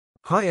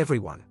Hi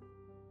everyone.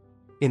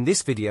 In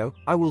this video,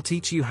 I will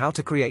teach you how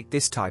to create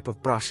this type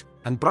of brush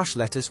and brush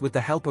letters with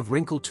the help of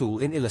Wrinkle Tool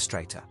in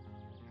Illustrator.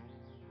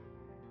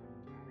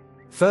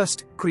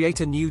 First, create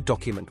a new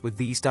document with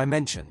these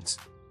dimensions.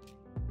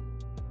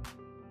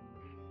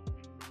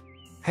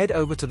 Head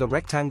over to the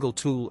Rectangle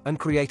tool and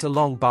create a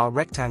long bar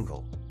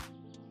rectangle.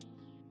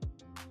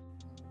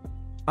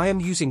 I am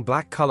using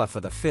black color for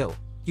the fill,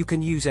 you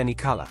can use any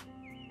color.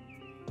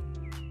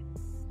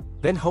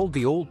 Then hold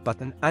the Alt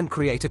button and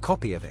create a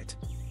copy of it.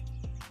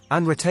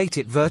 And rotate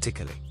it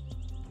vertically.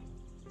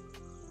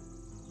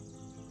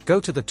 Go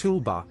to the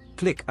toolbar,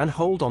 click and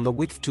hold on the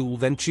Width tool,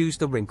 then choose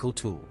the Wrinkle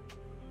tool.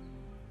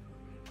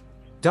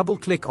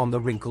 Double-click on the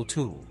Wrinkle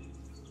tool.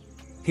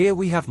 Here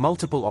we have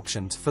multiple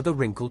options for the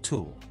Wrinkle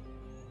tool.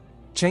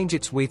 Change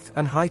its width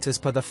and height as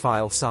per the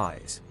file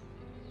size.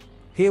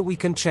 Here we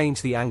can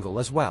change the angle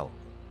as well.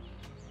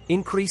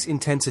 Increase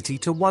intensity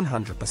to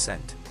 100%.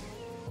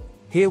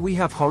 Here we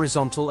have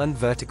horizontal and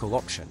vertical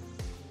option.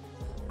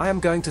 I am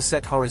going to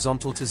set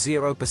horizontal to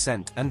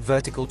 0% and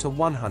vertical to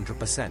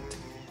 100%.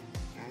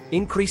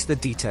 Increase the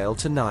detail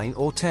to 9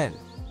 or 10.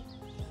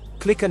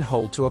 Click and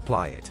hold to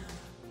apply it.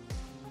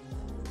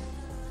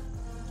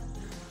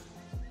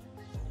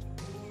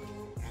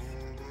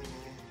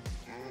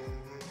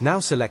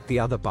 Now select the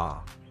other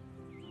bar.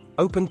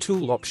 Open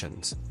Tool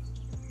Options.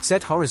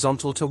 Set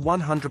horizontal to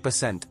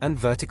 100% and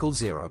vertical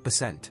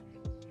 0%.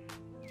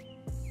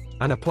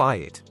 And apply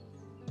it.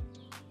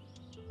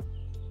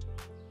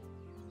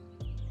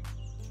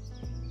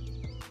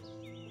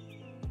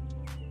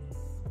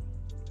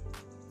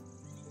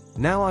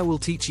 Now I will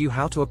teach you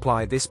how to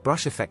apply this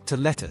brush effect to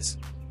letters.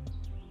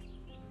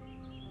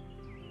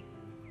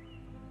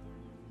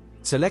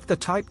 Select the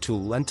Type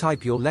tool and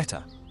type your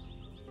letter.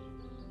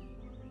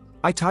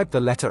 I type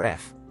the letter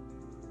F.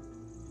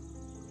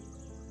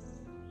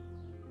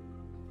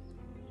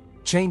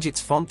 Change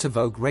its font to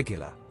Vogue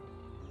Regular.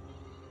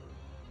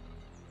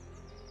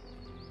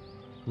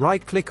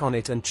 Right-click on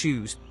it and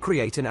choose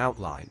Create an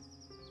Outline.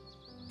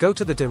 Go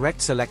to the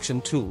Direct Selection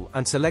tool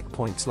and select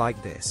points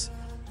like this.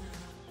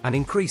 And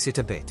increase it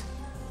a bit.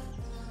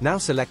 Now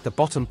select the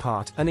bottom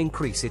part and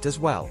increase it as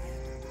well.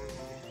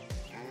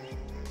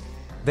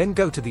 Then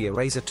go to the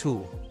Eraser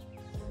tool.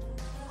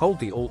 Hold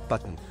the Alt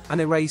button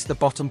and erase the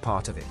bottom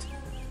part of it.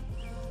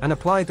 And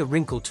apply the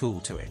Wrinkle tool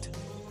to it.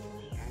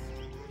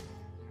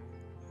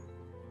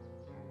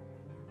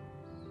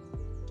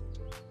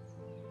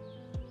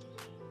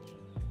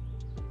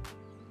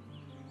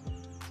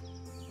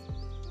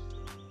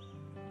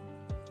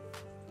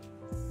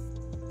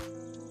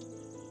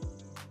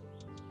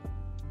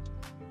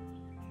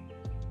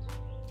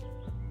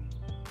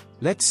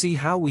 Let's see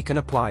how we can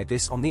apply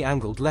this on the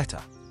angled letter.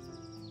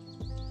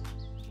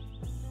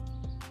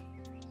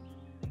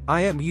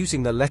 I am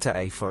using the letter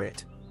A for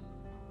it.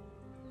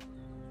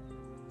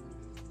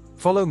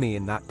 Follow me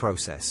in that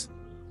process.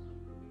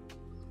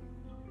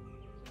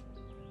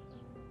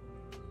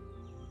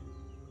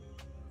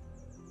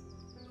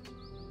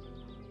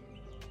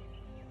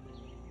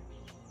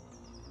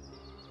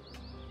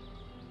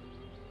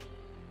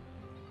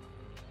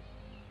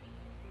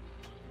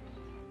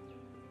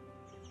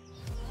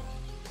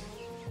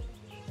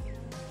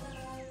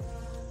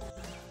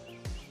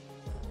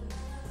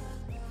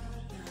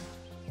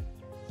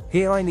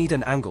 Here I need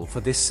an angle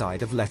for this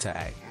side of letter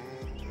A.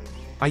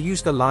 I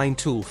use the Line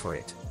tool for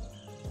it.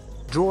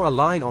 Draw a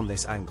line on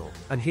this angle,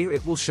 and here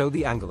it will show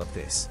the angle of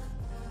this.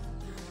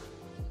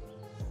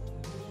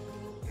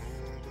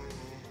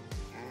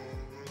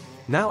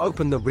 Now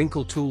open the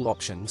Wrinkle tool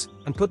options,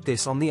 and put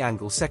this on the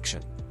angle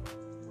section.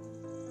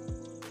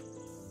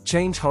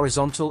 Change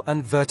horizontal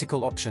and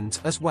vertical options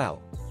as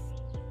well.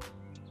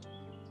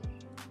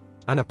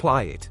 And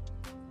apply it.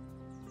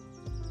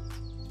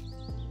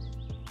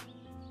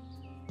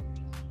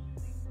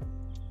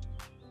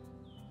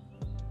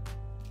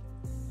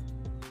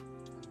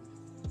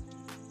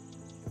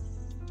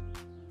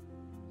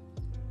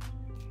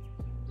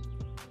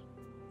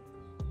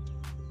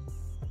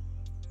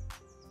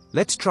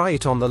 Let's try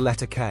it on the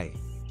letter K.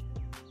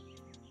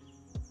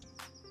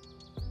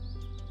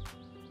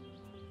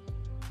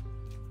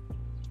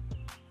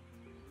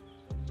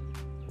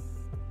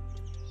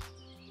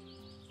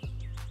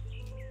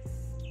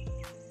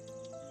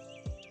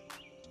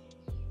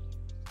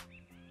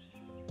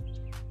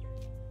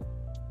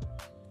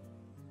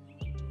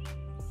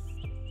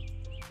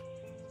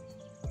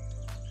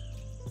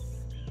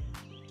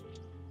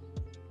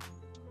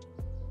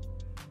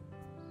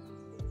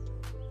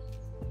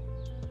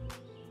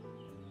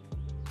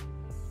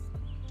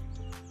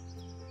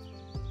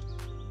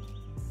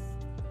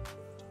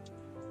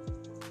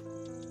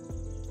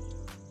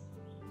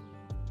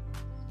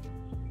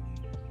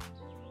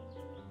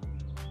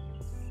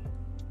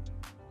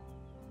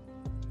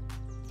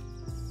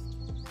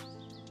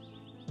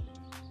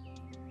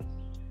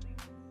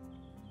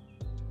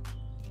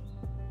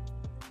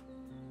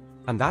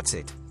 And that's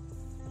it.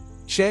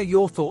 Share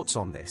your thoughts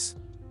on this.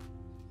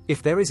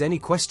 If there is any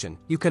question,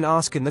 you can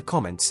ask in the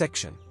comment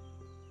section.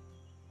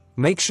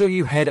 Make sure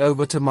you head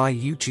over to my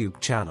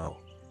YouTube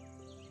channel.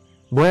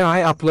 where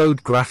I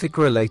upload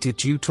graphic-related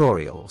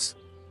tutorials.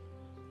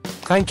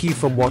 Thank you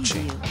for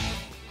watching.